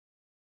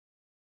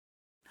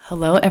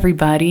Hello,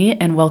 everybody,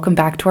 and welcome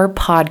back to our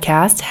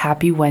podcast.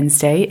 Happy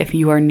Wednesday. If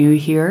you are new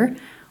here,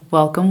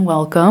 welcome,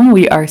 welcome.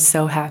 We are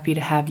so happy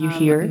to have you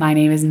here. My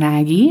name is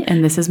Maggie,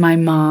 and this is my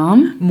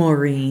mom,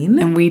 Maureen.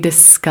 and we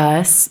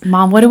discuss...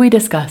 Mom, what do we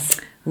discuss?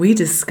 We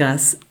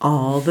discuss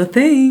all the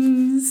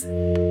things.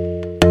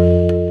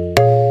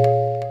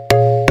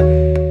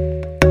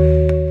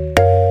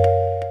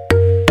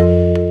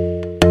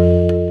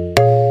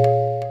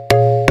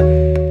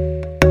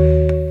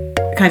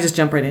 Can I just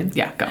jump right in?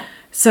 Yeah, go.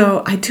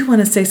 So I do want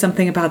to say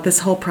something about this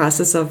whole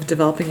process of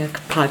developing a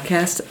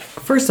podcast.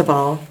 First of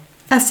all,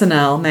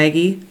 SNL,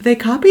 Maggie, they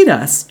copied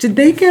us. Did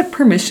they get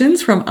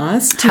permissions from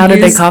us? How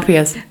did they copy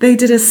us? They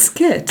did a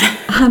skit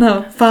on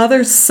a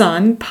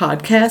father-son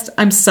podcast.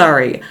 I'm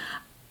sorry.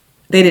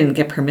 They didn't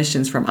get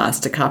permissions from us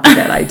to copy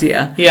that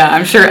idea. Yeah,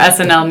 I'm sure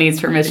SNL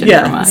needs permission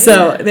from us.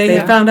 So they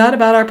found out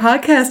about our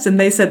podcast and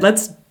they said,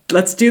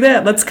 let's do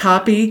that. Let's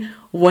copy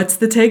What's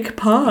the Take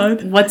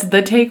pod. What's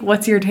the take?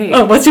 What's your take?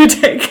 Oh, what's your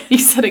take? You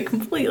said it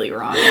completely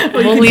wrong.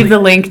 We'll leave the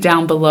link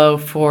down below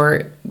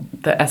for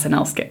the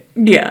SNL skit.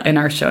 Yeah. In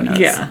our show notes.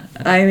 Yeah.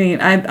 I mean,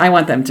 I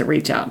want them to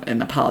reach out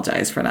and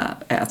apologize for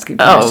not asking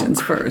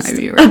permissions first.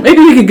 Maybe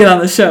we can get on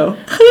the show.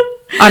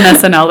 On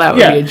SNL, that would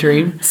be a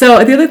dream.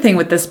 So the other thing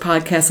with this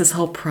podcast, this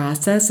whole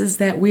process, is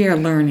that we are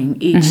learning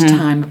each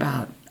time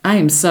about... I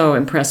am so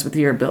impressed with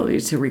your ability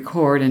to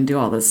record and do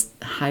all this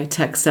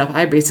high-tech stuff.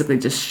 I basically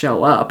just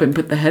show up and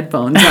put the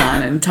headphones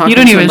on and talk. You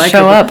don't even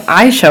show up.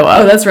 I show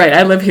up. Oh, that's right.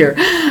 I live here.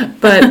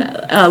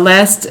 But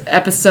last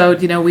episode,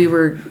 we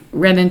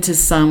ran into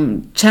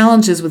some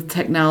challenges with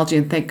technology,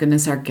 and thank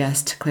goodness our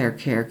guest, Claire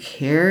Kerr,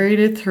 carried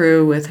it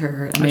through with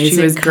her amazing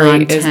she was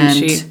content. great,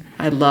 isn't she?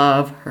 I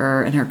love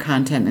her and her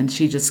content, and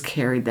she just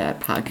carried that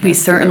podcast. We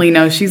certainly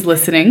know she's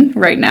listening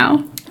right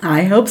now.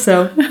 I hope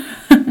so.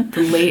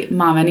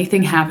 Mom,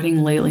 anything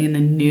happening lately in the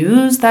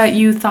news that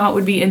you thought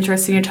would be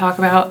interesting to talk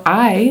about?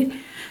 I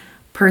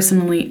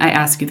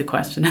ask you the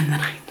question and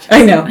then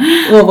I know.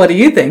 Well, what do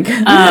you think?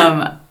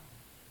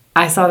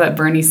 I saw that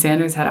Bernie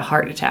Sanders had a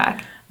heart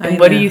attack. And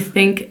what do you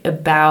think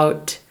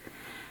about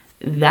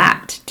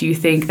that? Do you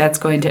think that's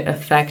going to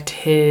affect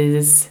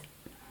his...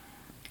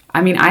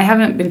 I mean, I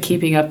haven't been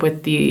keeping up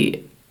with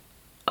the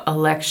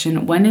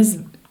election. When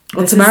is...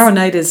 Well, tomorrow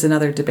night is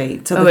another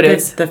debate. So it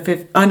is? The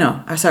 5th... Oh,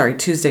 no. Sorry.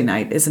 Tuesday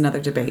night is another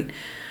debate.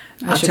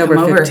 October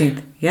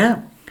 15th.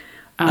 Yeah.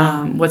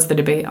 What's the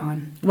debate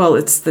on? Well,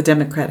 it's the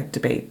Democratic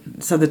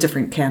debate. So the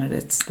different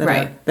candidates.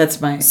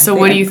 That's my... So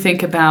what do you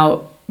think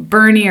about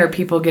Bernie? Are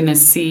people going to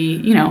see...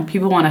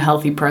 people want a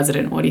healthy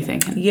president. What do you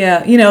think?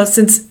 Yeah.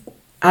 Since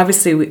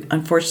obviously,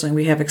 unfortunately,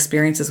 we have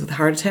experiences with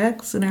heart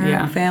attacks in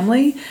our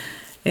family.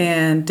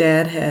 And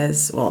Dad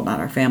has... Well, not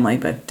our family,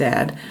 but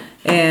Dad...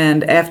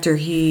 And after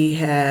he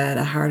had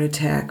a heart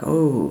attack,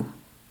 how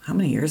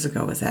many years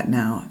ago was that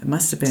now? It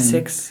must have been...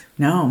 6?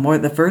 No, more.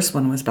 The first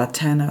one was about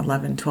 10,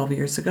 11, 12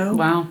 years ago.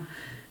 Wow.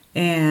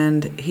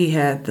 And he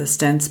had the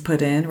stents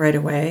put in right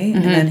away.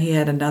 And then he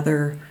had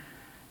another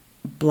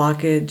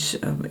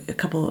blockage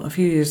a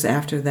few years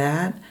after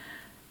that.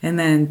 And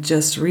then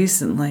just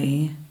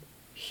recently,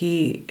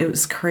 it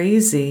was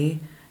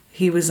crazy.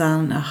 He was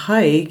on a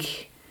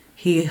hike.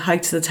 He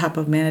hiked to the top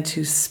of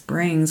Manitou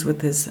Springs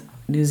with his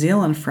New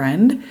Zealand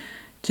friend,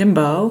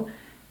 Jimbo.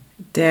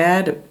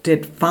 Dad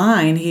did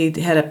fine. He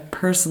had a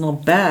personal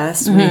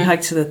best when he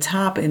hiked to the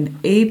top in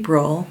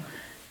April.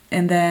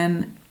 And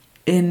then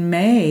in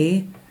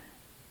May,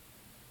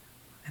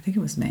 I think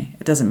it was May.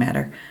 It doesn't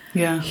matter.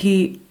 Yeah.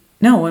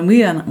 When we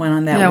went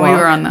on that walk. Yeah, we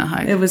were on that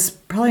hike. It was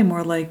probably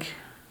more like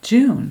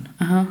June.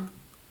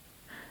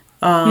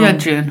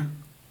 June.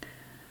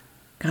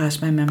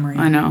 Gosh, my memory.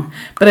 I know.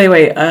 But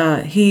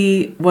anyway,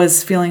 he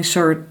was feeling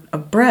short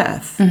of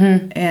breath.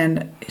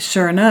 And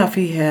sure enough,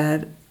 he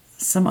had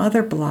some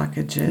other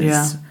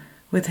blockages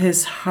with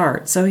his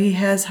heart. So he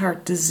has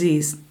heart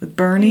disease. With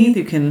Bernie,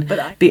 you can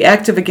be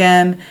active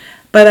again.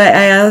 But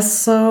I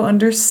also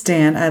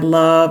understand, I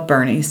love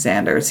Bernie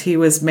Sanders. He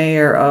was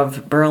mayor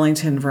of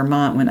Burlington,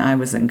 Vermont when I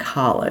was in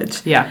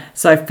college. Yeah.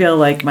 So I feel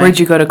like... Where'd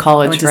you go to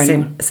college? I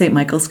went to St.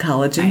 Michael's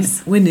College in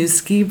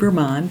Winooski,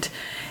 Vermont.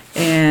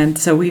 And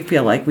so we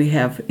feel like we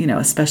have,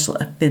 a special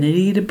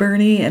affinity to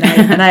Bernie.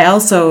 And I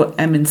also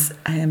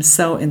am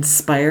so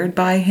inspired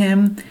by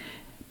him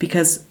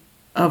because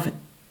of,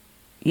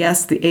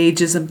 yes, the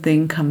ageism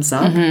thing comes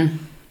up.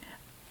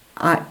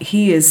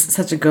 He is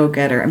such a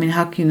go-getter. I mean,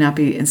 how can you not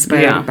be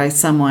inspired by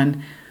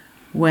someone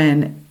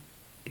when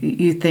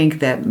you think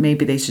that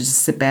maybe they should just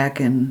sit back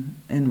and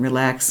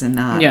relax and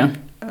not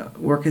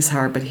work as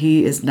hard? But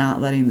he is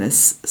not letting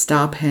this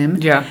stop him.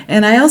 Yeah.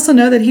 And I also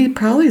know that he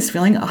probably is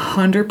feeling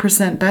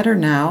 100% better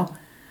now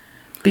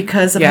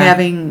because of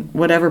having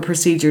whatever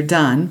procedure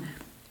done.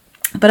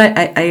 But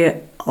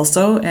I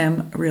also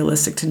am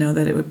realistic to know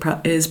that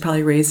it is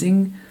probably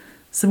raising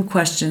some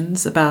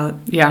questions about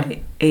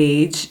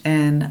age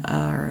and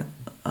a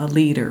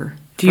leader.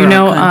 Do you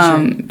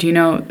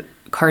know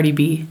Cardi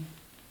B?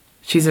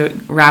 She's a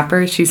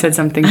rapper. She said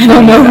something funny. I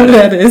don't know who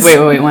that is.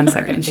 Wait, 1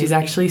 second. She's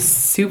actually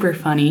super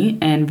funny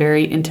and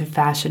very into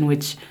fashion,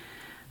 which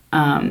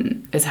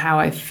is how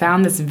I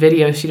found this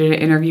video. She did an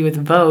interview with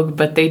Vogue,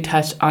 but they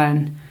touched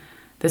on,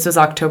 this was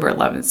October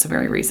 11th, so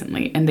very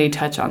recently, and they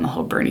touch on the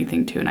whole Bernie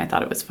thing too, and I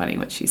thought it was funny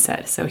what she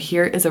said. So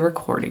here is a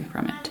recording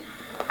from it.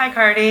 Hi,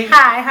 Cardi.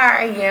 Hi, how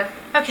are you?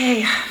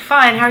 Okay,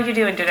 fine. How are you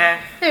doing today?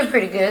 Doing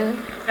pretty good.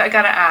 I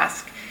gotta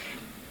ask,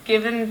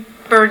 given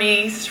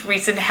Bernie's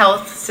recent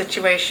health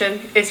situation,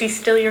 is he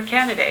still your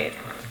candidate?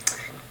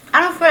 I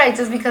don't feel like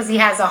just because he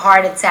has a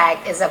heart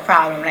attack is a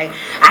problem. Like,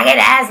 I get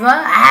asthma,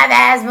 I have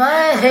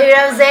asthma, you know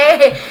what I'm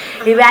saying?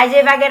 Imagine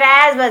if I get an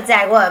asthma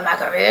attack, what, my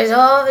career's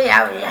over?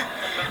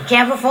 I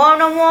can't perform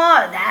no more?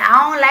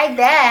 I don't like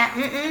that.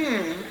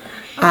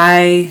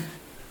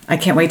 I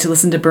can't wait to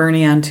listen to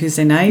Bernie on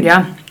Tuesday night.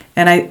 Yeah.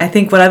 And I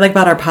think what I like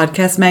about our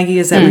podcast, Maggie,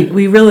 is that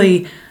we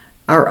really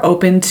are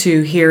open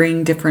to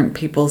hearing different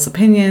people's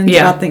opinions.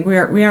 Yeah. I think we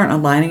aren't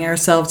aligning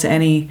ourselves to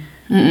any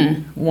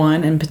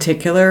one in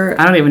particular.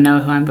 I don't even know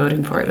who I'm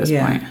voting for at this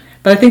point.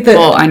 But I think that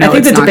I know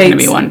it's the not going to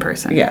debates, be one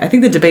person. Yeah, I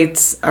think the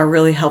debates are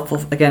really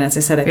helpful. Again, as I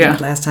said, I think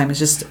last time, it's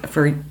just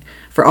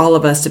for all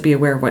of us to be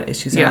aware of what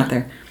issues are out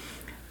there.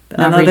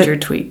 I'll read your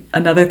tweet.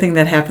 Another thing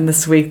that happened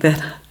this week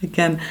that,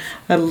 again,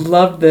 I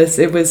love this.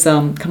 It was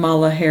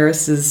Kamala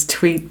Harris's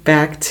tweet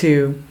back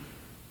to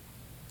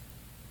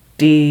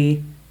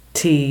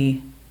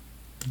D.T.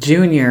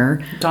 Jr.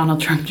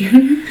 Donald Trump Jr.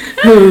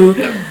 who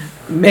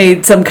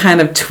made some kind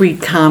of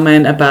tweet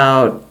comment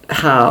about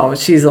how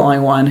she's the only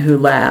one who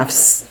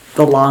laughs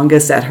the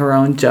longest at her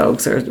own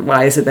jokes, or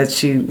why is it that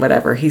she,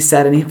 whatever he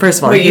said. And first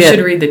of all, you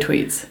should read the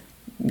tweets.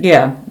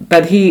 Yeah,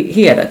 but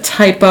he had a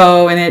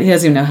typo in it. He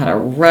doesn't even know how to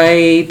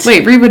write.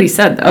 Wait, read what he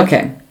said, though.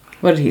 Okay.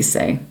 What did he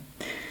say?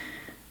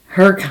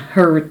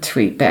 Her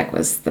tweet back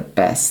was the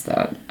best,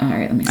 though. All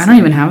right, let me see. I don't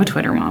even have a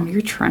Twitter, Mom.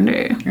 You're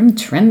trendy. I'm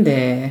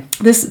trendy.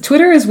 This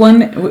Twitter is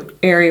one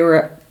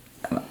area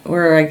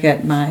where I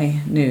get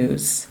my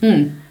news.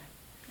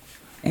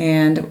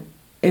 And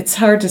it's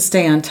hard to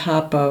stay on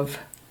top of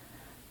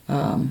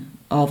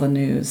all the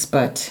news,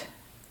 but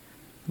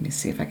let me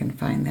see if I can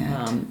find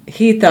that.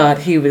 He thought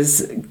he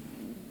was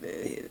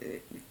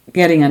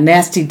getting a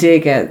nasty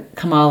dig at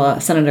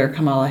Senator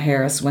Kamala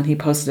Harris when he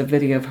posted a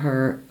video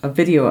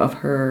of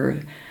her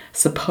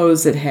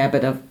supposed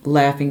habit of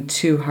laughing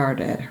too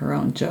hard at her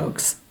own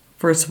jokes.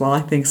 First of all,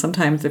 I think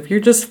sometimes if you're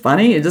just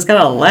funny, you just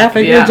gotta laugh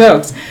at your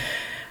jokes.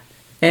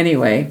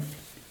 Anyway,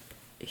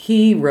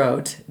 he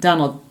wrote,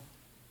 Donald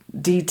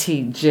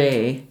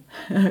DTJ,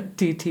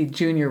 DT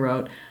Jr.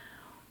 wrote,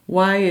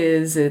 "Why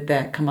is it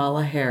that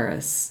Kamala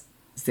Harris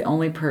is the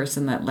only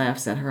person that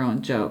laughs at her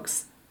own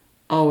jokes?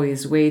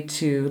 Always way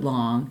too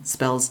long,"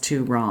 spells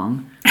too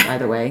wrong, by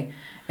the way,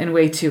 "and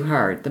way too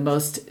hard. The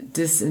most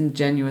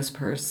disingenuous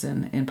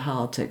person in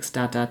politics, ...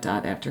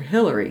 after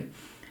Hillary."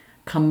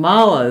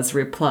 Kamala's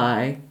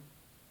reply,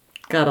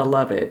 gotta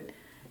love it,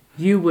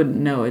 "You wouldn't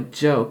know a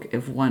joke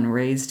if one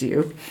raised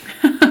you."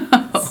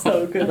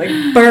 So good,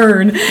 like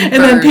burn.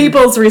 And then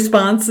people's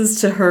responses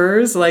to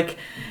hers, like,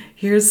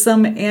 "Here's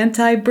some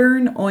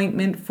anti-burn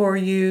ointment for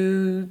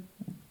you,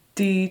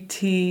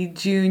 DT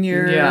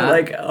Jr." Yeah.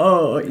 Like,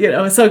 oh,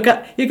 so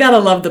you gotta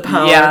love the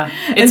power. Yeah.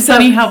 It's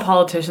funny how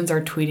politicians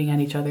are tweeting at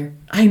each other.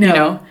 I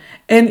know.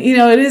 And,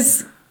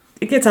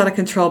 it gets out of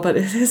control, but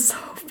it is so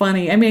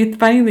funny. I mean,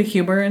 finding the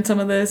humor in some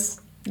of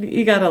this,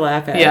 you gotta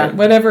laugh at it.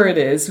 Whatever it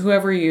is,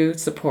 whoever you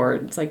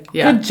support, it's like,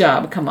 good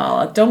job,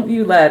 Kamala. Don't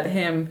you let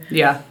him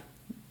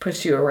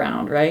push you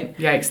around, right?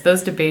 Yikes.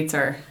 Those debates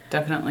are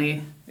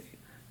definitely,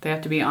 they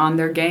have to be on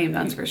their game,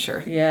 that's for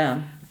sure.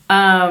 Yeah.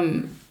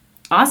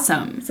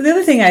 Awesome. So the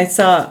other thing I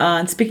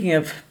saw, speaking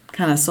of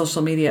kind of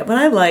social media, what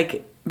I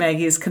like,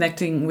 Maggie, is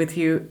connecting with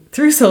you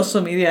through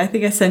social media. I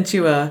think I sent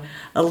you a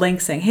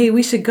link saying, hey,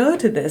 we should go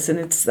to this. And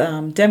it's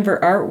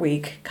Denver Art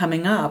Week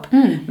coming up.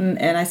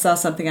 And I saw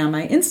something on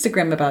my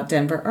Instagram about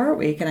Denver Art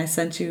Week, and I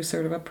sent you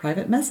sort of a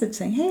private message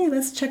saying, hey,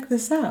 let's check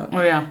this out.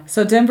 Oh, yeah.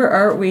 So Denver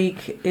Art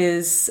Week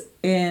is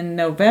in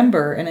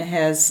November, and it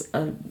has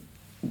a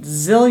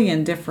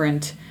zillion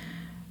different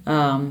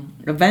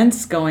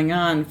events going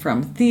on,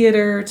 from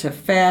theater to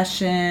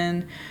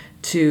fashion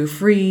to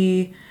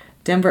free.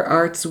 Denver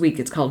Arts Week.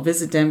 It's called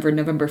Visit Denver,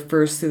 November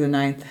 1st through the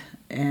 9th.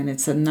 And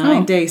it's a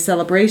 9-day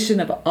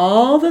celebration of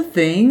all the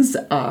things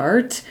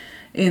art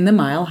in the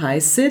Mile High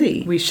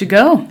City. We should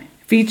go.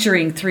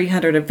 Featuring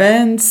 300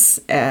 events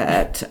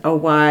at a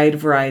wide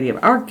variety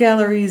of art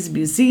galleries,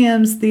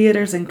 museums,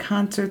 theaters, and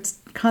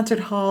concert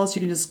halls. You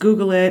can just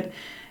Google it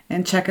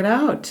and check it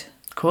out.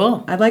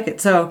 Cool. I like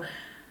it. So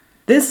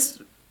this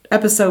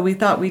episode, we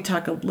thought we'd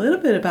talk a little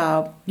bit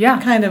about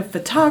kind of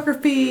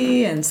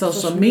photography and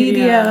social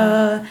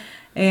media.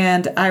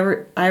 And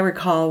I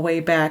recall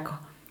way back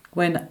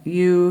when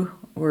you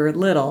were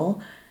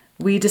little,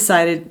 we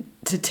decided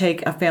to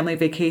take a family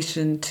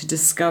vacation to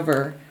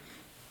discover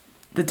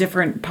the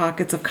different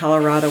pockets of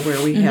Colorado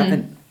where we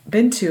haven't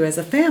been to as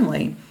a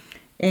family.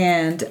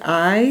 And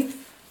I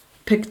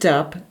picked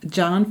up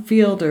John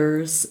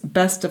Fielder's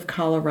Best of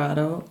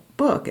Colorado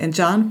book. And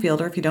John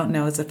Fielder, if you don't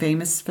know, is a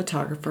famous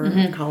photographer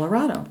in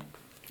Colorado.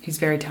 He's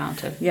very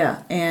talented.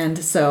 Yeah, and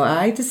so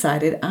I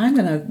decided I'm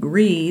going to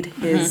read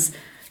his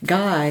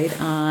guide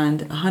on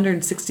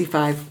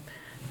 165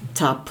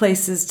 top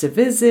places to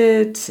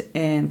visit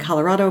in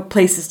Colorado,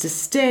 places to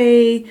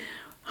stay,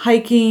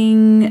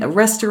 hiking,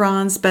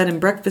 restaurants, bed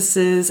and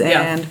breakfasts,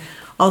 and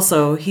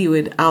also he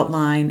would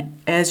outline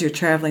as you're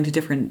traveling to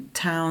different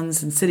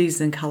towns and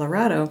cities in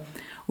Colorado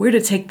where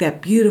to take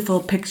that beautiful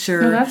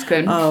picture that's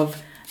good.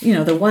 of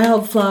the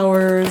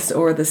wildflowers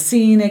or the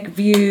scenic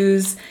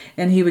views,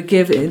 and he would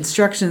give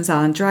instructions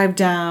on drive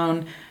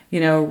down,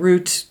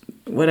 route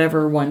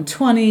whatever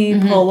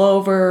 120, pull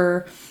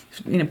over,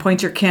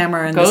 point your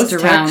camera in Ghost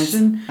this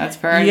direction. Towns. That's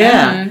very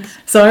good.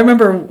 So I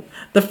remember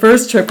the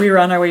first trip we were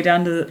on our way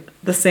down to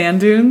the sand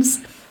dunes,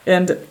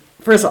 and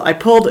first of all, I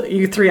pulled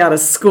you three out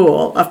of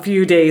school a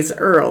few days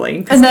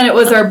early. And then it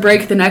was our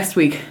break the next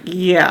week.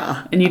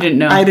 Yeah. And you didn't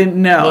know. I didn't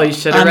know. Well, you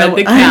should have read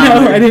the calendar.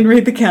 I know, I didn't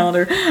read the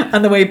calendar.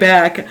 On the way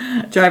back,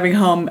 driving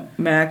home,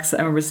 Max, I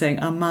remember saying,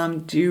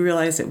 Mom, do you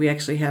realize that we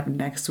actually have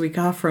next week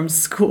off from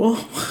school?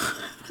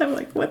 I'm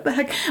like, what the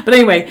heck? But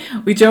anyway,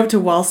 we drove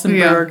to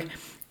Walsenburg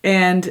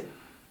and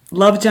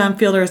loved John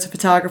Fielder as a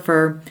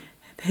photographer.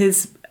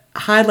 His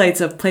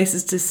highlights of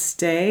places to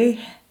stay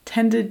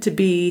tended to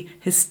be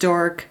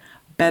historic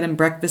bed and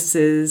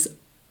breakfasts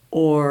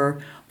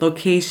or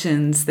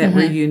locations that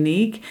were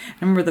unique. I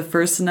remember the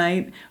first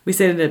night we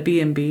stayed at a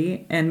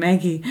B&B, and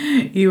Maggie,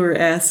 you were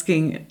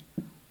asking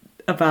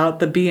about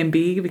the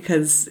B&B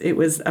because it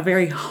was a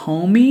very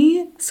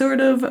homey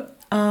sort of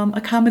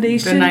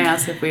accommodation. Didn't I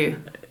ask if we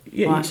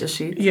washed the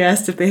sheets? You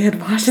asked if they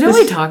had washed Didn't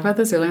we talk about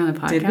this earlier on the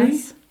podcast? Did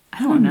we? I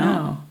don't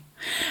know.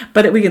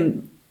 But we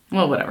can...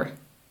 Well, whatever.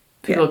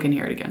 People can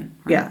hear it again.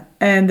 Right? Yeah.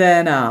 And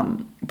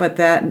then, but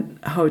that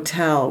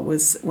hotel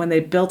was, when they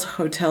built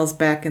hotels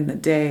back in the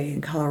day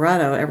in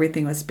Colorado,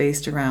 everything was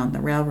based around the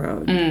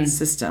railroad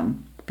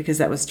system because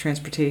that was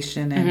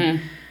transportation. And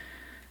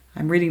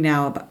I'm reading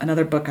now about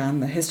another book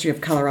on the history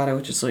of Colorado,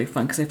 which is really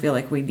fun because I feel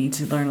like we need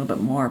to learn a little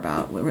bit more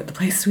about the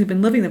places we've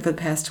been living in for the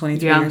past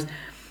 23 years.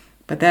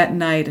 But that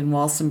night in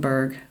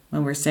Walsenburg,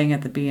 when we were staying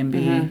at the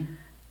B&B,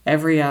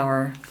 every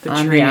hour,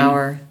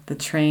 the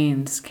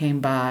trains came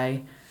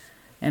by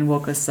and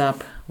woke us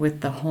up with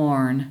the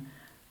horn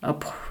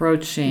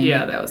approaching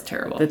that was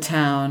terrible. the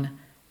town,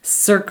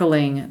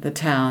 circling the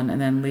town, and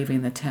then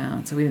leaving the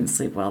town. So we didn't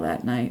sleep well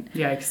that night.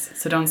 Yikes.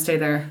 So don't stay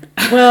there.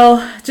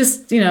 Well,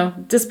 just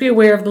be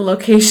aware of the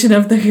location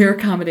of your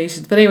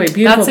accommodations. But anyway,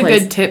 beautiful That's a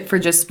place. good tip for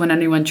just when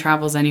anyone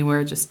travels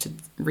anywhere, just to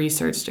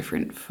research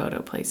different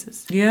photo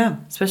places. Yeah.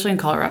 Especially in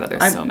Colorado,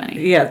 there's so many.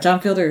 Yeah, John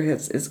Fielder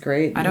is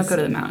great. I don't go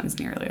to the mountains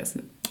nearly as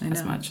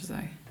much as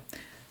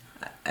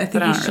I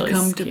think you should really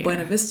come to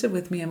Buena Vista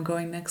with me. I'm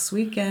going next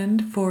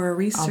weekend for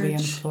research. I'll be in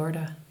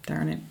Florida.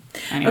 Darn it.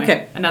 Anyway,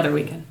 okay. Another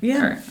weekend.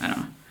 Yeah. Or, I don't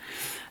know.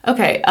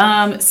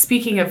 Okay.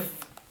 Speaking of,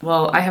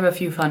 I have a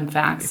few fun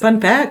facts.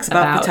 Fun facts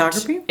about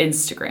photography?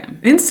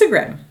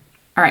 Instagram.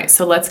 All right.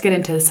 So let's get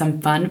into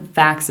some fun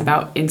facts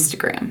about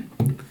Instagram.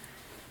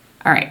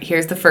 All right.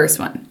 Here's the first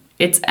one.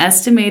 It's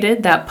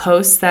estimated that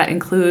posts that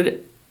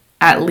include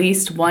at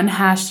least one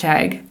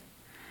hashtag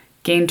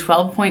gain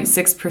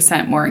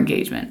 12.6% more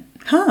engagement.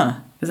 Huh.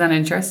 Is that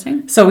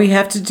interesting? So we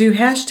have to do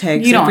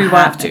hashtags. You don't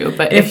have to,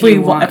 but if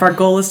our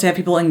goal is to have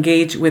people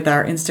engage with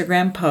our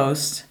Instagram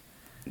post,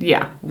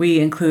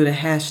 we include a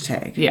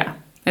hashtag. Yeah,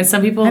 and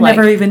some people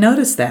never even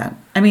noticed that.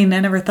 I mean,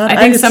 I never thought. I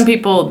think some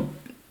people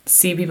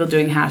see people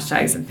doing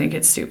hashtags and think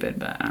it's stupid,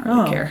 but I don't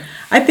really care.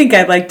 I think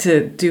I'd like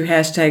to do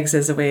hashtags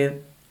as a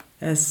way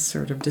as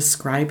sort of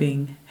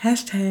describing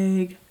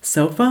hashtag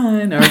so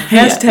fun or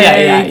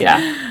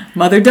hashtag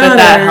mother-daughter. But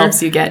that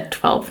helps you get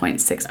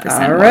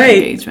 12.6% more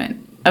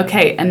engagement.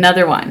 Okay,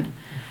 another one.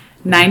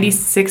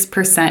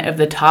 96% of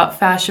the top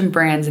fashion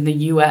brands in the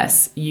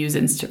U.S. use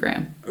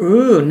Instagram.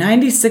 Ooh,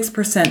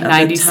 96% of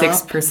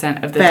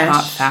 96% of the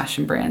top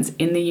fashion brands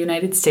in the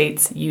United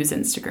States use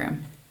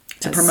Instagram.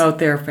 To promote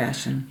their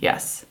fashion.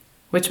 Yes,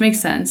 which makes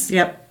sense.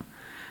 Yep.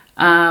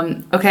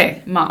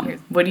 Okay,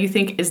 Mom, what do you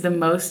think is the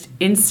most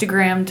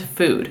Instagrammed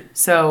food?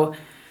 So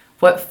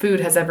what food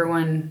has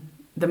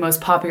the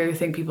most popular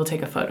thing people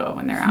take a photo of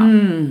when they're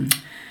out?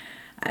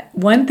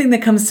 One thing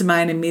that comes to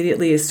mind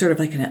immediately is sort of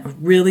like a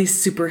really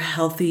super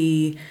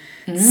healthy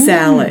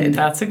salad.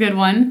 That's a good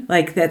one.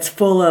 Like that's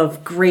full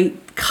of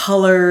great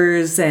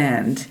colors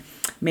and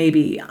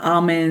maybe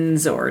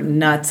almonds or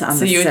nuts on the salad.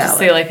 So you would just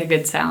say like a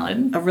good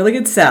salad? A really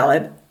good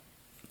salad.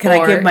 Can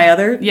I give my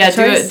other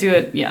choice? do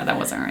it. Yeah, that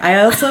wasn't right.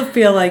 I also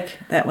feel like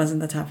that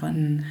wasn't the top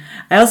one.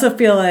 I also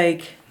feel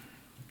like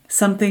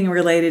something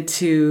related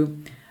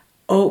to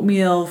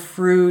oatmeal,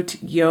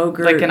 fruit,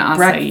 yogurt, like an acai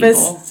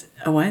breakfast. Bowl.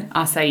 A what?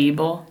 Acai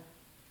bowl?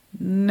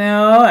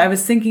 No, I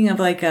was thinking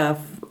of like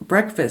a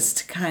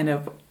breakfast kind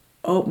of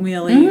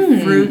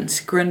oatmeal-y, fruit,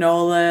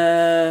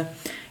 granola,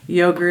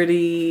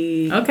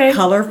 yogurty,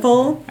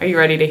 colorful. Are you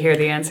ready to hear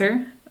the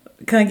answer?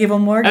 Can I give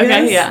one more guess?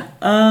 Okay, yeah.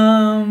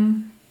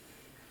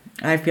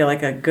 I feel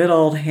like a good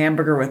old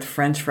hamburger with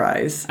French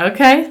fries.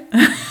 Okay.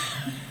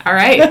 All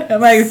right.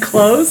 Am I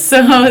close?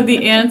 So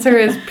the answer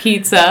is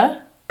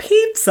pizza.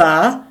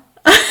 Pizza?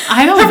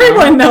 I don't know.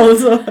 Everyone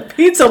knows what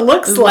pizza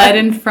looks like. Lead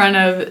in front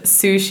of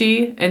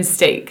sushi and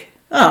steak.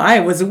 Oh, I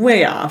was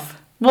way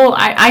off. Well,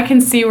 I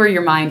can see where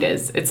your mind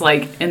is. It's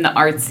like in the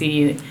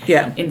artsy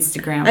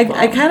Instagram.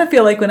 I kind of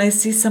feel like when I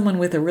see someone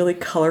with a really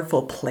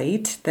colorful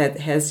plate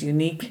that has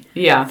unique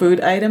food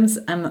items,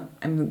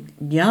 I'm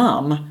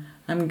yum.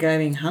 I'm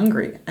getting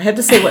hungry. I have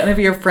to say, one of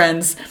your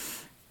friends,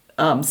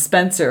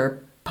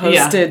 Spencer,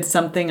 posted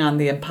something on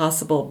the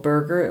Impossible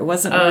Burger. It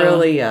wasn't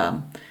really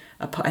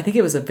I think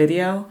it was a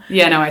video.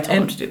 Yeah, no, I told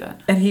him to do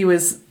that. And he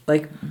was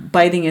like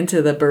biting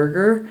into the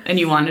burger. And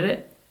you wanted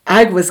it?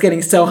 I was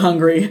getting so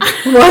hungry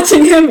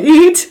watching him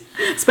eat.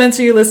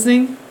 Spencer, you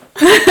listening?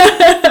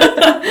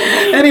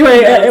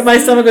 Anyway, my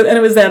stomach was, and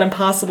it was that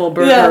Impossible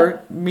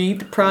Burger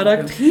meat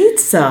product.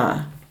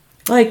 Pizza.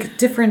 Like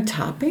different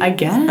toppings? I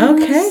guess.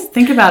 Okay.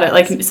 Think about it.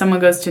 Like someone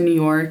goes to New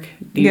York,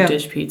 do you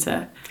dish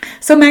pizza?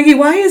 So Maggie,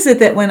 why is it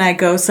that when I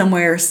go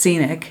somewhere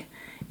scenic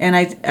and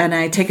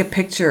I take a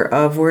picture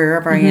of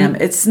wherever I am,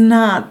 it's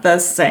not the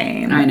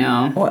same? I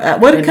know.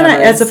 What can I,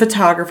 as a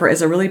photographer,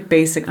 as a really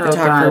basic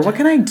photographer, what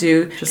can I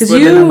do? Just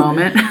live in the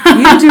moment.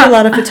 You do a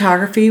lot of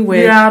photography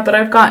with... Yeah, but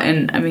I've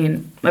kind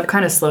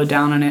of slowed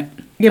down on it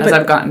as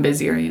I've gotten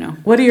busier, you know.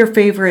 What are your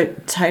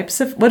favorite types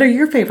of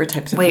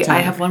photography? Wait, I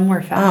have one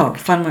more fact. Oh,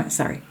 fun one.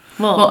 Sorry.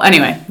 Well,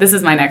 anyway, this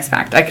is my next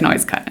fact. I can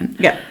always cut in.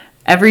 Yeah.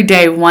 Every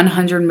day,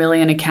 100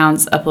 million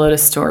accounts upload a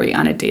story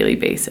on a daily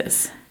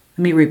basis.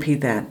 Let me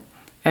repeat that.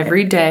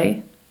 Every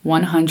day,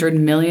 100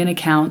 million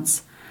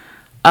accounts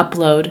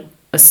upload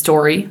a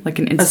story, like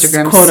an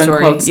Instagram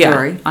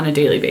story, on a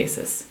daily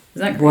basis.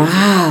 Isn't that crazy?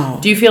 Wow.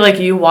 Do you feel like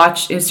you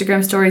watch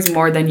Instagram stories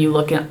more than you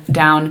look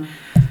down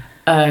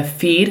a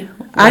feed?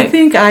 I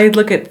think I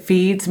look at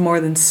feeds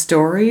more than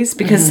stories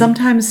because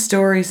sometimes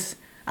stories,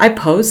 I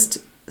post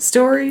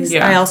stories.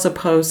 Yeah. I also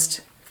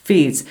post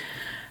feeds.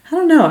 I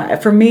don't know.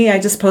 For me,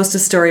 I just post a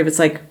story if it's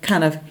like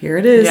kind of here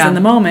it is in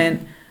the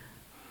moment.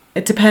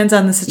 It depends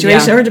on the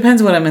situation or it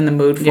depends what I'm in the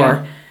mood for.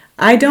 Yeah.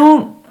 I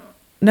don't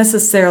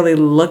necessarily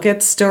look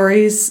at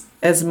stories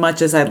as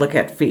much as I look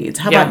at feeds.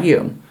 How about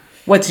you?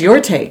 What's your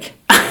take?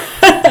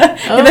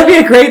 That'd be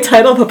a great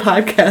title of a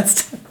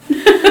podcast.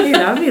 Hey,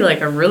 that would be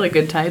like a really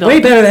good title. Way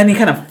better than any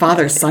kind of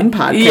father-son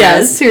podcast.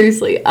 Yes,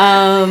 seriously.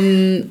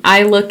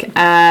 I look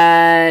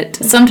at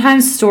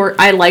sometimes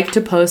I like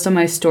to post on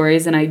my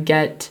stories, and I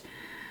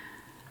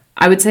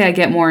would say I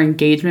get more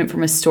engagement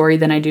from a story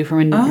than I do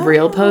from a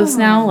real post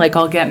now. Like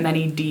I'll get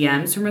many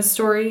DMs from a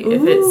story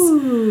if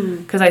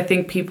it's because I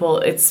think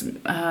it's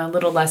a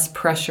little less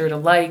pressure to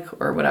like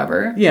or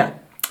whatever. Yeah.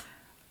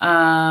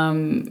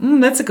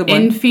 That's a good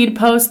one. In feed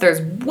posts,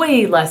 there's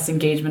way less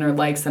engagement or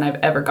likes than I've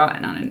ever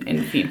gotten on an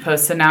in feed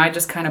post. So now I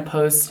just kind of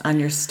post on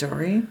your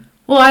story.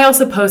 Well, I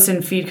also post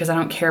in feed because I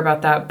don't care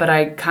about that, but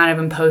I kind of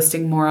am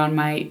posting more on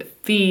my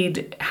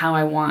feed how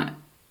I want,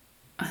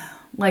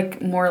 like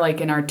more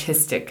like an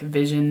artistic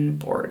vision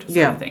board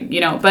sort of thing,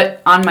 you know.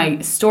 But on my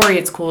story,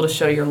 it's cool to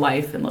show your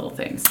life and little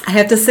things. I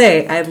have to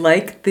say, I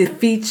like the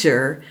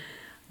feature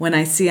when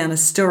I see on a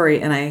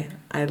story, and I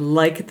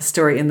like the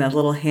story in that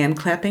little hand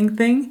clapping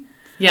thing.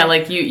 Yeah,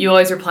 like you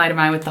always reply to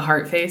mine with the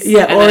heart face.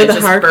 Yeah, or the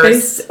heart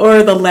face,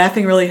 or the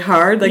laughing really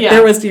hard. Like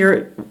there was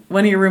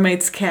one of your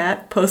roommates'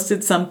 cat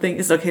posted something.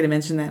 It's okay to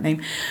mention that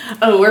name.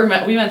 Oh,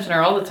 we mention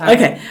her all the time.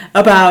 Okay,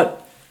 about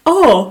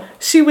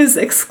she was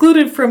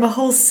excluded from a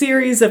whole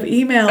series of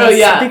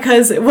emails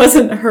because it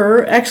wasn't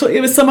her. Actually,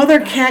 it was some other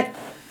cat.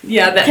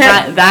 Yeah,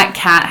 that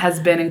cat has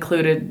been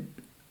included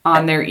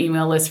on their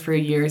email list for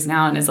years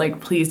now and is like,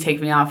 please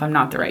take me off. I'm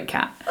not the right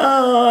cat.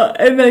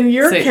 And then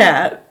your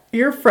cat,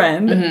 your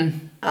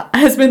friend,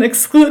 has been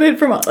excluded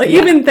from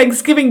even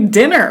Thanksgiving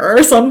dinner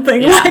or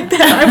something like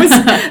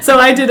that.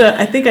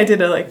 I think I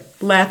did a like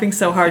laughing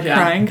so hard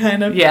crying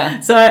kind of. Yeah.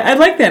 So I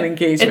like that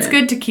engagement. It's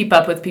good to keep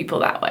up with people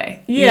that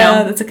way.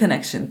 Yeah, that's a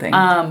connection thing.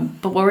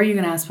 But what were you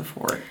going to ask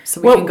before?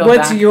 So we can go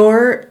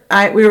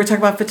back. We were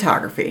talking about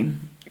photography.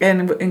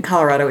 And in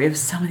Colorado, we have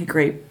so many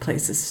great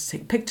places to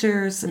take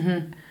pictures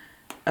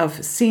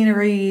of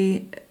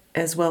scenery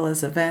as well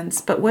as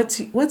events. But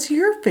what's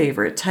your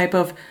favorite type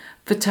of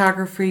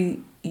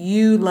photography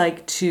you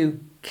like to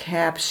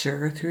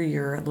capture through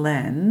your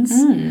lens?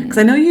 Because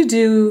I know you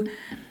do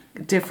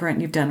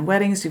you've done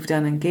weddings, you've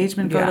done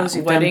engagement photos,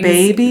 you've done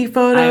baby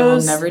photos. I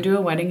will never do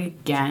a wedding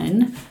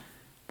again.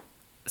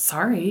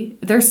 Sorry.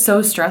 They're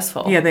so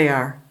stressful. Yeah, they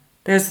are.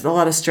 There's a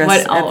lot of stress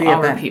at the event.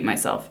 I'll repeat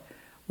myself.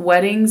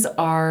 Weddings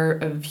are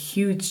a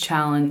huge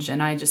challenge,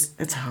 and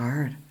it's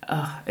hard.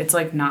 It's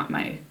like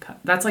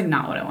that's like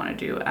not what I want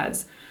to do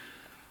as,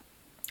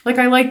 like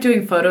I like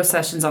doing photo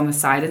sessions on the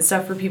side and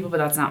stuff for people, but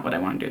that's not what I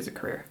want to do as a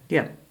career.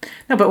 Yeah.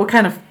 No, but what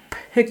kind of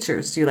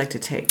pictures do you like to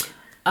take?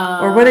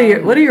 Or what are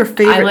your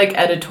favorite? I like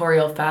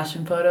editorial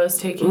fashion photos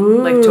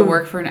taking, like to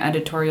work for an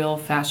editorial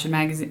fashion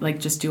magazine, like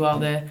just do all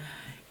the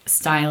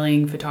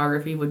styling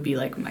photography would be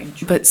like my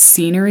dream. But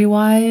scenery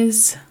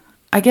wise,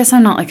 I guess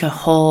I'm not like a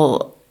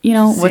whole,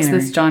 what's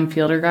this John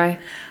Fielder guy?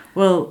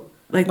 Well,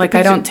 like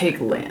I don't take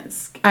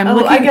landscape.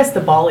 I guess the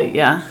Bali,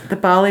 the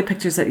Bali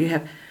pictures that you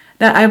have.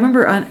 Now I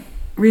remember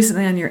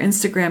recently on your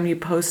Instagram you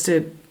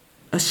posted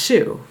a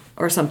shoe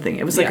or something.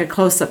 It was like Yeah. a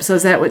close-up. So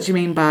is that what you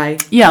mean by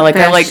Yeah, like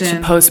I like to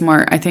fashion? post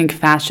more. I think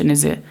fashion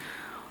is a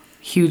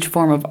huge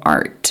form of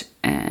art,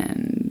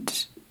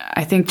 and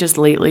I think just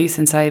lately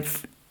since I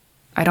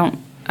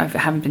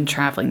haven't been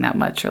traveling that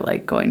much or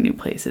like going new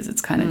places.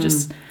 It's kind of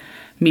just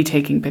me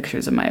taking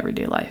pictures of my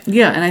everyday life.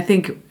 Yeah, and I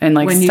think And,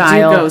 like, when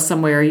style. you do go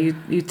somewhere, you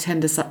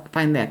tend to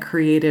find that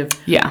creative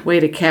Yeah. way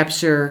to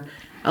capture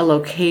a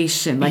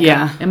location. Like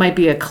Yeah. it might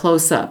be a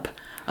close-up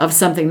of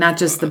something, not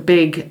just the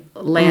big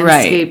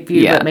landscape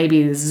view, yeah. but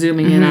maybe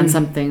zooming in on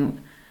something.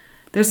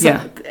 There's some,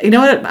 Yeah. you know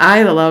what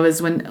I love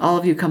is when all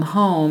of you come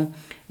home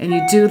and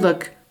you do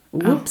look.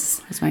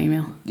 Whoops. That's my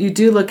email. You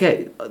do look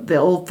at the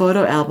old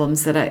photo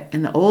albums that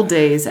in the old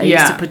days I used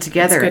Yeah, to put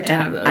together. it's good to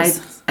and have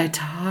those. I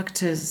talk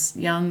to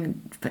young,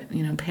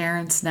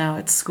 parents now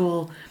at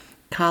school,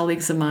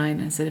 colleagues of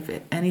mine. I said,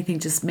 if anything,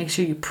 just make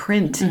sure you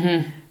print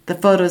the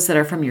photos that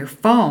are from your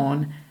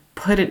phone,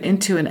 put it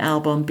into an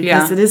album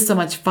because Yeah. it is so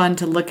much fun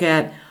to look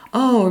at.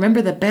 Oh,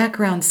 remember the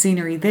background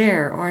scenery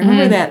there, or I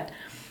remember that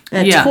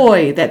Yeah.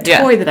 toy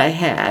Yeah. that I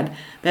had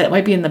that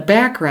might be in the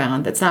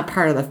background. That's not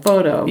part of the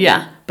photo.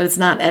 Yeah. But it's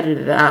not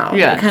edited out.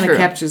 Yeah, It kind true. of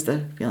captures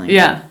the feeling.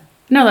 Yeah.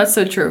 No, that's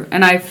so true.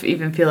 And I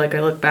even feel like I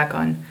look back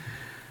on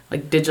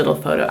like digital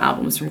photo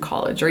albums from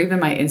college, or even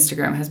my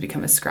Instagram has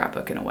become a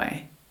scrapbook in a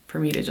way for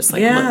me to just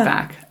like Yeah. look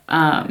back,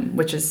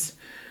 which is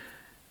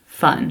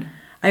fun.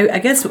 I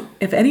guess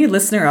if any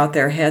listener out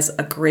there has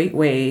a great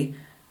way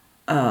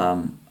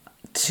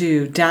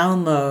to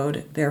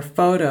download their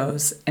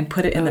photos and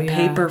put it in the yeah.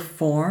 paper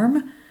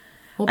form.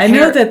 Well, I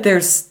know that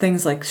there's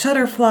things like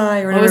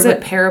Shutterfly or whatever. what was it,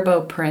 but-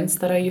 Parabo Prints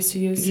that I used to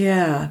use?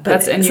 Yeah. But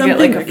That's and you get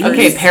like something-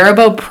 okay,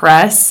 Parabo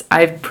Press.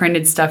 I've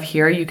printed stuff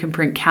here. You can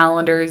print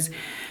calendars,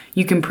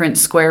 you can print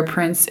square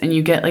prints, and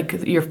you get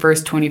like your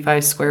first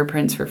 25 square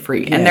prints for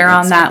free. Yeah, and they're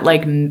on that's- that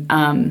like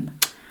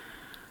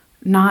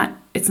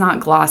it's not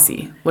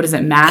glossy. What is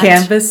it? Matte?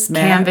 Canvas,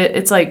 matte. Canvas.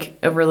 It's like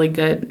a really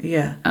good.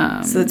 Yeah.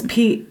 Um, So it's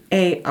PARABO.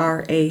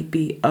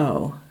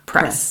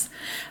 Press.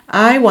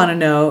 I want to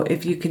know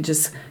if you can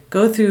just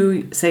go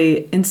through,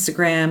 say,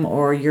 Instagram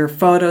or your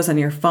photos on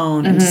your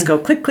phone and just go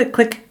click, click,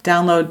 click,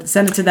 download,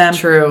 send it to them.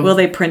 True. Will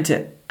they print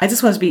it? I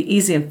just want it to be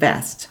easy and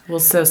fast. Well,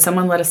 so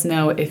someone let us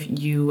know if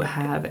you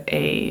have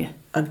a.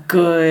 A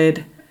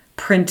good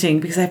printing,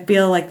 because I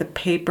feel like the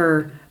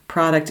paper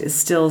product is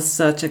still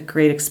such a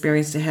great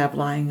experience to have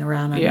lying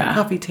around on your Yeah.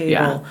 coffee table,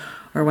 Yeah.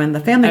 or when the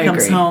family I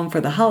comes agree. home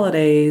for the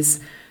holidays,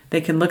 they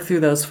can look through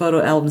those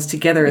photo albums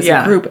together as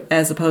Yeah. a group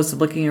as opposed to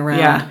looking around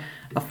Yeah.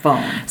 a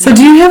phone. So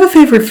do you have a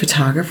favorite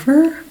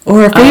photographer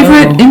or a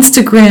favorite Oh.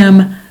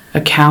 Instagram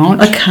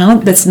Account?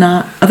 account that's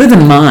not other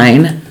than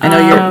mine? I know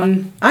Um,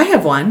 you're I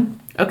have one.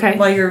 Okay.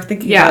 While you're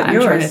thinking Yeah, about I'm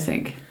yours. trying to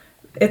think.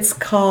 It's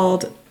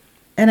called,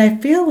 and I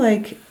feel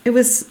like it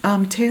was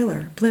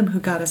Taylor Blim who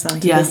got us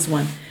onto Yeah. this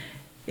one.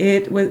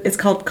 It's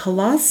called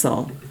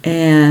Colossal,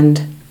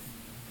 and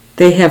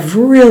they have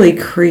really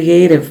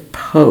creative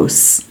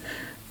posts.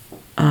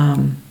 I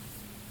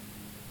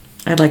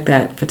like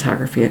that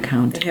photography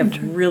account. They have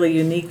really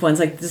unique ones.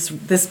 Like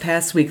this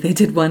past week, they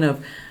did one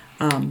of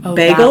Oh, bagels,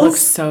 that looks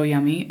so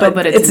yummy.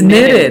 but it's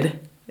knitted.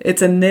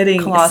 It's a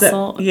knitting.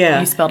 Colossal. Yeah.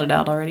 You spelled it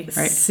out already,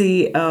 right?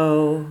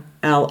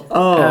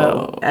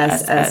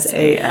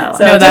 COLOSSAL.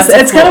 So No, that's a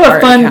it's kind cool of a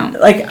art fun account.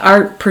 like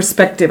art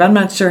perspective. I'm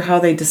not sure how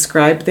they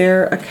describe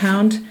their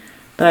account,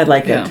 but I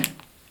like Yeah. it.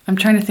 I'm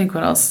trying to think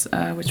what else,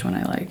 which one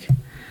I like.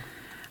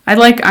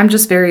 I'm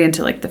just very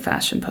into like the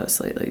fashion posts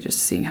lately, just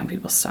seeing how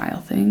people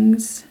style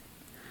things.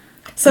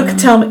 So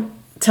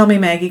tell me,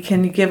 Maggie,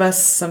 can you give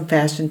us some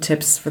fashion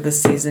tips for the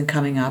season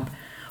coming up?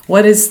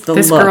 What is the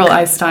This look? girl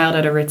I styled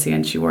at a Ritzy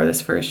and she wore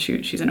this for a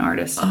shoot. She's an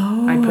artist.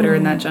 I put her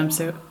in that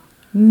jumpsuit.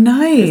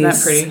 Nice. Isn't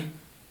that pretty?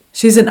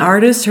 She's an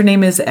artist. Her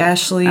name is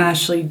Ashley.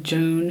 Ashley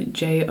Joon,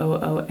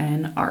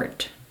 Joon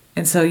Art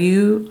And so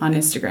you. on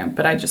Instagram.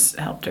 But I just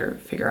helped her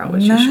figure out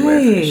what she should wear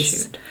for the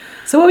Nice. shoot.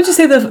 So what would you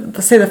say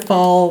the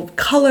fall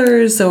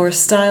colors or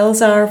styles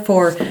are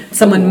for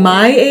someone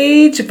my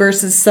age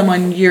versus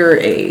someone your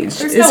age?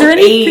 There's no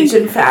age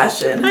in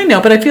fashion. I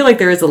know, but I feel like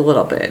there is a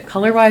little bit.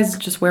 Color wise,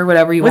 just wear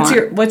whatever you What's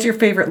want. your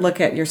favorite look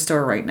at your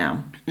store right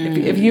now?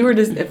 If you were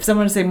to, if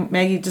someone would say,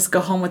 Maggie, just go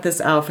home with this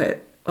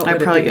outfit, what I'd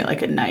would probably it be? get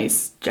like a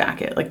nice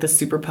jacket, like the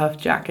super puff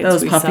jackets.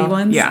 Those we puffy sell.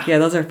 ones. Yeah. Yeah,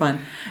 those are fun.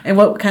 And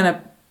what kind of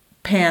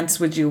pants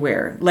would you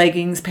wear?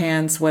 Leggings,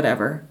 pants,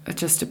 whatever. It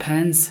just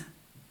depends.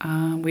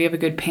 We have a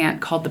good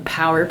pant called the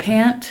Power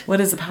Pant. What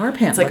does a power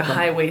pant It's like a look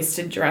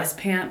high-waisted dress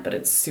pant, but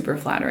it's super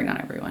flattering on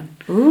everyone.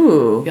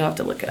 Ooh. You'll have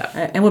to look it up.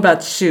 And what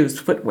about shoes,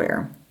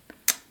 footwear?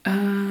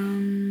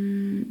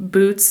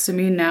 Boots, I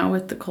mean, now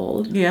with the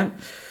cold. Yeah.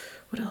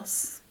 What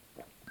else?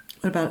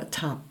 What about a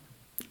top?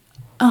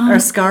 Are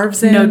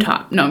scarves in? No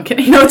top. No, I'm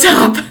kidding. No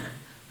top.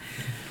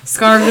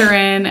 Scarves are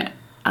in.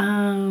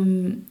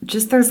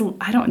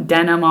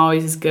 Denim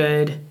always is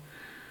good.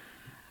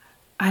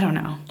 I don't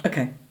know.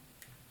 Okay.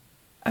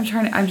 I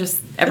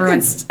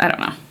don't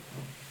know.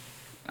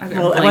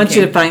 Well, I want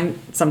you to find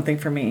something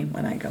for me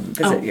when I come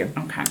visit you.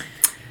 Okay.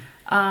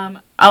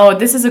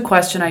 This is a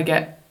question I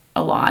get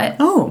a lot.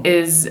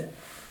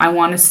 I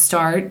want to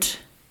start.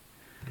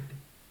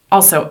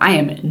 Also, I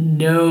am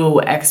no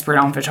expert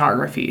on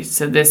photography,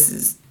 so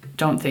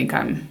don't think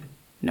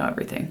know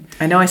everything.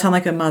 I know I sound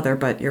like a mother,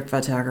 but your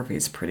photography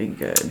is pretty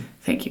good.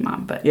 Thank you,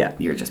 Mom, but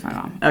you're just my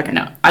mom. Okay.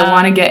 No, I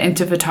want to get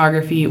into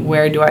photography.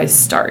 Where do I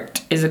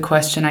start? Is a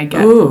question I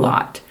get a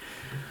lot.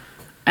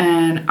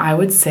 And I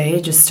would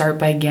say just start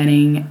by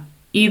getting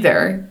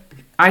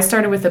I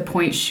started with a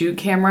point shoot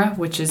camera,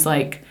 which is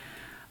like,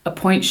 a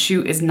point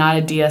shoot is not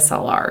a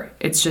DSLR.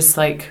 It's just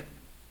like,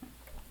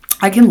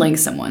 I can link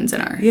someone's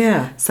in our.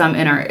 Yeah. Some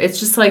in our. It's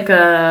just like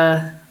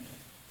a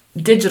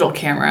digital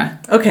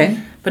camera. Okay.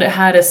 But it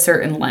had a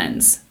certain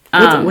lens.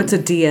 What's a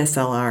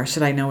DSLR?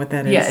 Should I know what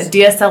that is? Yeah, a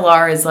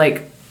DSLR is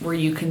like where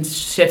you can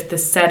shift the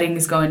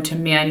settings, go into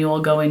manual,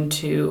 go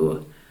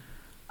into.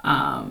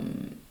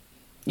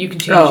 You can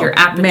change your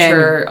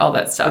aperture, all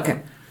that stuff.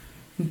 Okay.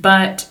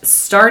 But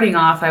starting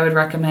off, I would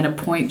recommend a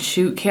point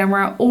shoot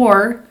camera,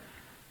 or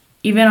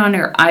even on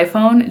your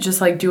iPhone,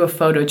 just like do a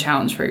photo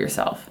challenge for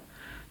yourself.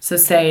 So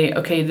say,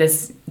 okay,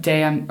 this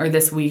day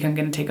this week, I'm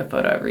going to take a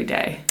photo every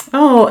day.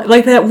 Oh,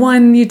 like that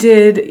one you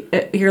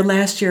did your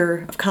last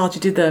year of college.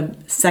 You did the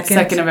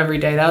second of every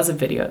day. That was a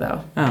video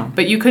though. Oh.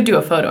 But you could do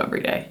a photo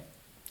every day.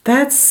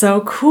 That's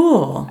so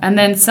cool. And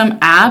then some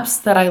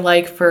apps that I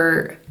like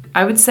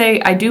I would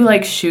say I do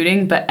like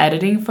shooting, but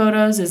editing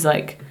photos is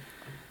like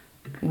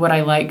what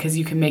I like because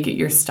you can make it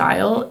your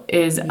style.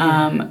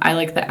 I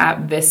like the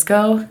app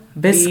VSCO.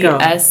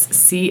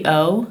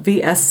 VSCO.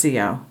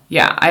 VSCO.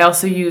 Yeah, I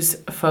also use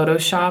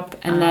Photoshop,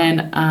 and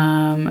then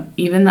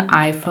even the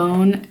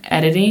iPhone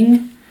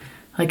editing,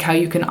 like how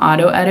you can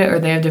auto edit or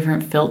they have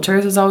different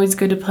filters, is always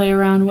good to play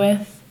around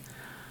with.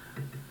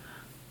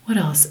 What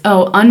else?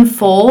 Oh,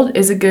 Unfold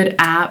is a good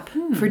app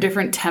for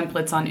different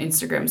templates on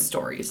Instagram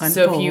stories. Unfold.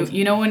 So if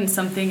you know when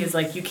something is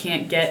like you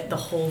can't get the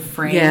whole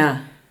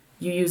frame,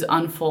 you use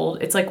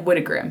Unfold. It's like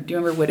Witagram. Do you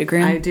remember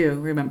Witagram? I do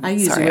remember. I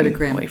use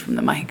Witagram. I'm away from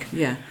the mic.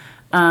 Yeah.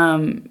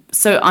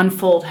 So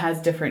Unfold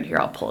has different. Here,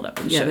 I'll pull it up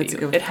and show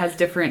you. It has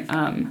different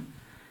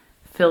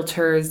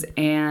filters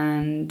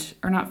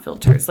or not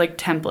filters, like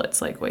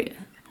templates. Like, wait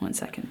 1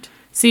 second.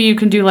 So you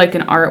can do like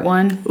an art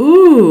one.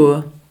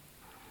 Ooh.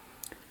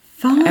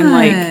 Fun.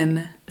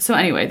 And so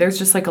anyway, there's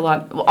just like a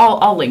lot. Well,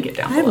 I'll link it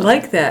down below. I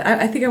like that.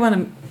 I think I want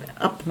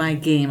to up my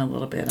game a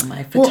little bit on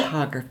my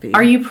photography.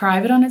 Are you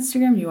private on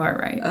Instagram? You are,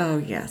 right? Oh,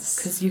 yes.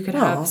 Because you could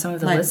have some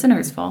of the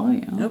listeners follow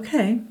you.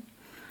 Okay.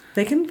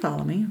 They can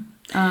follow me.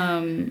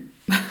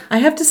 I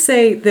have to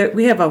say that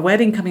we have a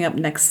wedding coming up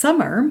next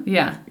summer.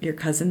 Yeah. Your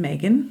cousin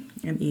Megan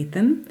and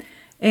Ethan.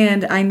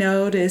 And I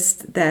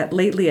noticed that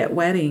lately at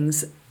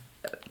weddings,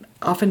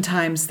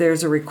 oftentimes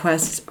there's a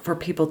request for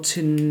people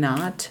to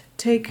not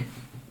take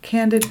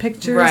candid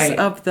pictures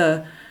of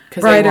the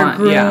bride or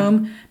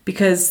groom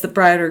because the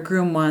bride or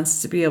groom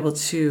wants to be able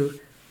to,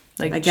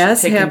 I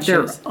guess, have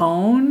their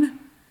own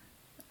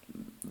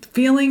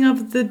feeling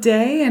of the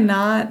day and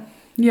not...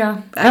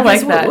 Yeah, I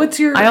like that. What's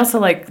your... I also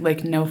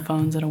like no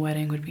phones at a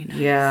wedding would be nice.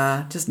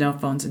 Yeah, just no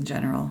phones in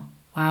general.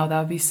 Wow, that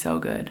would be so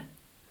good.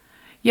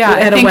 Yeah,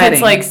 I think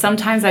it's like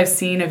sometimes I've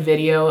seen a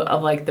video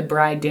of like the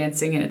bride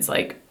dancing and it's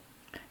like...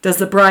 Does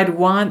the bride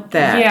want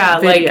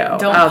that video like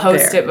don't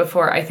post it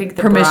before. I think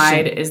the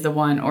bride is the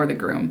one, or the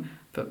groom,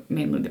 but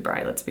mainly the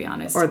bride, let's be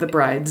honest. Or the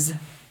brides.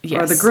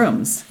 Yes. Or the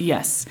grooms.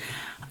 Yes.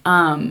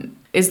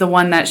 Is the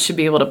one that should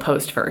be able to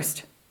post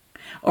first.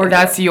 Or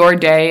that's your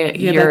day.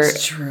 Yeah,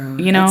 that's true.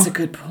 You know? That's a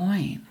good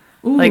point.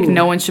 Ooh. Like,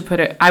 no one should put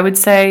it... I would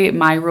say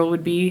my rule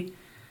would be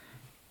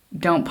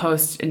don't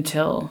post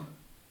until...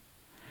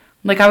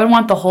 Like, I would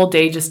want the whole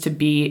day just to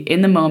be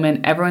in the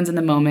moment. Everyone's in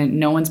the moment.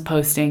 No one's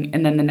posting.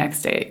 And then the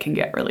next day it can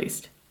get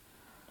released.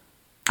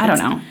 I don't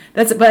know.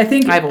 But I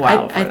think... I have a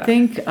wow for I that.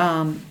 think...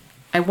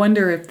 I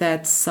wonder if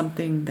that's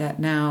something that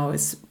now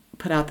is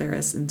put out there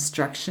as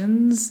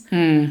instructions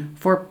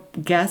for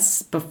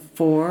guests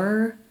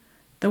before...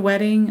 the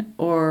wedding,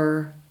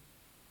 or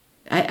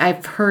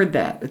I've heard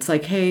that. It's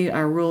like, hey,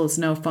 our rule is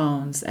no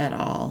phones at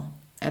all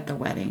at the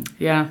wedding.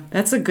 Yeah.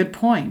 That's a good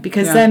point.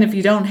 Because then if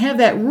you don't have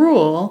that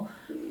rule,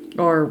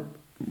 or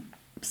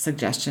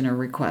suggestion or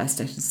request,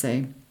 I should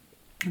say,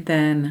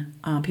 then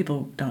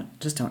people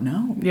don't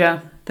know.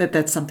 Yeah.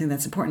 That's something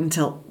that's important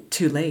until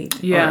too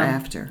late or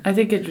after. I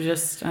think it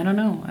just, I don't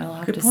know. I'll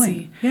have to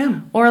see.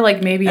 Yeah. Or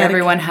like maybe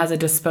everyone has a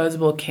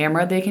disposable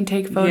camera they can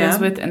take photos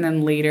with, and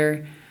then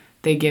later...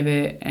 they give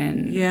it,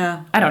 and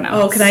I don't know.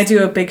 Oh, can I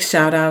do a big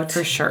shout out?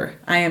 For sure.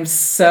 I am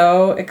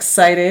so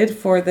excited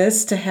for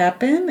this to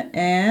happen,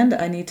 and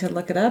I need to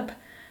look it up.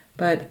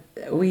 But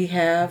we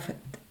have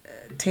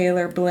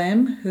Taylor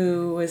Blim,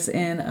 who was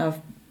in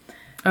a...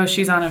 Oh,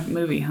 she's on a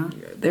movie, huh?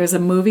 There's a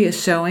movie, a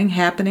showing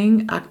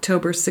happening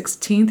October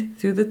 16th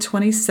through the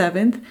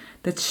 27th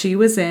that she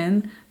was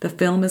in. The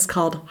film is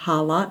called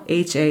Hala,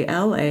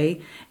 H-A-L-A,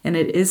 and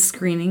it is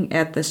screening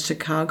at the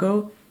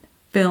Chicago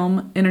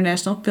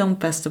International Film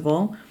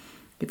Festival.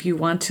 If you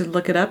want to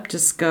look it up,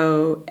 just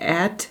go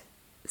at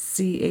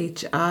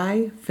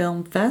CHI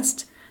Film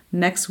Fest.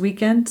 next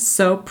weekend.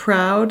 So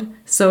proud,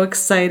 so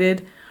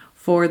excited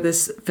for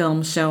this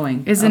film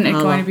showing. Isn't it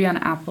going to be on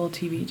Apple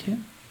TV too?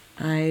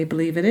 I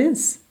believe it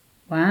is.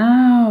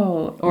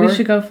 Wow. We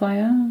should go fly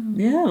out.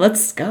 Yeah,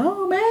 let's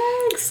go,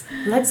 Max.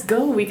 Let's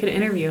go. We could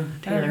interview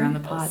Taylor on the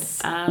pod.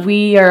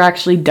 We are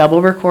actually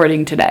double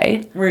recording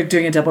today. We're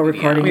doing a double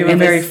recording. Yeah, we have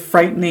a very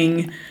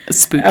frightening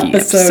spooky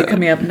episode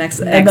coming up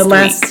next. And the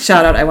last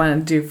shout out I want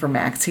to do for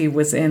Max, he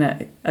was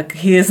in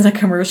he is in a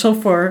commercial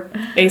for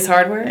Ace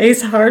Hardware.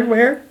 Ace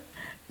Hardware.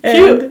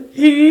 And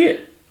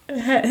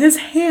his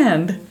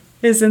hand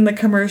is in the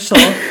commercial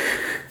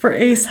for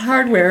Ace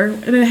Hardware,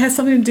 and it has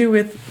something to do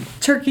with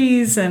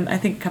turkeys, and I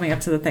think coming up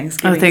to the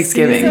Thanksgiving. Oh,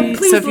 Thanksgiving. So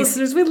please,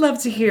 listeners, we'd love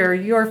to hear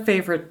your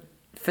favorite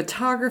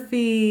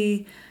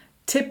photography,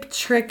 tip,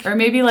 trick, or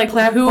maybe like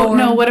platform.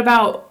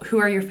 Who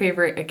are your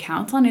favorite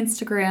accounts on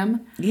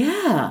Instagram?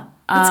 Yeah,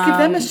 let's give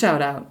them a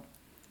shout out.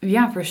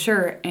 Yeah, for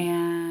sure.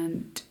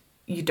 And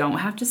you don't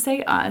have to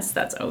say us.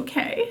 That's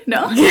okay.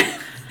 No.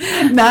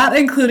 Not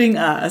including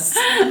us.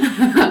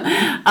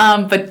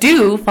 But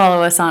do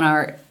follow us on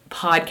our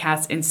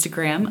podcast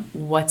Instagram.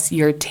 What's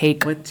your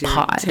take?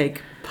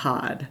 Take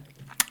pod.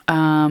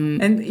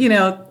 And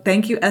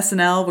thank you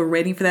SNL. We're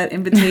waiting for that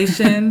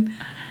invitation.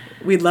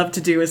 We'd love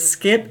to do a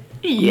skit.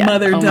 Yeah.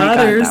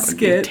 Mother-daughter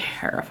skit. Would be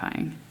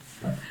terrifying.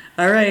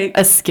 All right.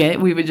 A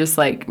skit. We would just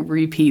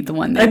repeat the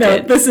one they did. I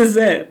know. This is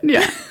it.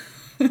 Yeah.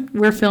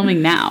 We're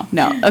filming now.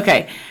 No.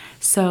 Okay.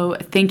 So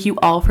thank you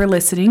all for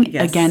listening.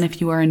 Yes. Again, if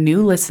you are a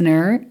new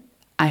listener,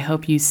 I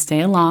hope you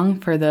stay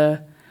along for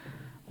the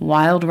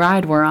wild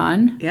ride we're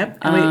on. Yep.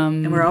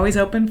 And we're always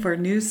open for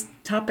news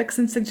topics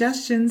and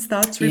suggestions,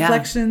 thoughts,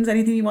 reflections,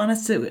 anything you want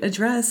us to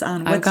address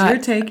on what's your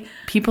take.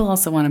 People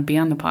also want to be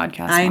on the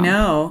podcast. I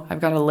know.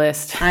 I've got a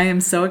list. I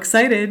am so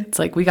excited. It's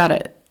we got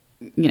to,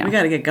 We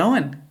got to get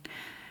going.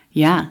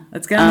 Yeah.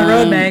 Let's get on the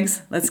road,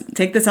 Megs. Let's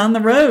take this on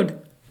the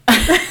road.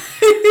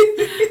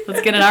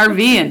 Let's get an RV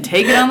and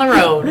take it on the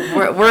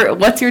road.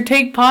 What's your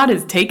take pod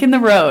is taking the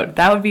road.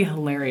 That would be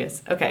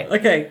hilarious. Okay.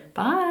 Okay.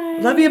 Bye.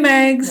 Love you,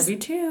 Megs. Love you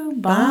too.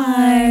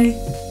 Bye.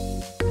 Bye.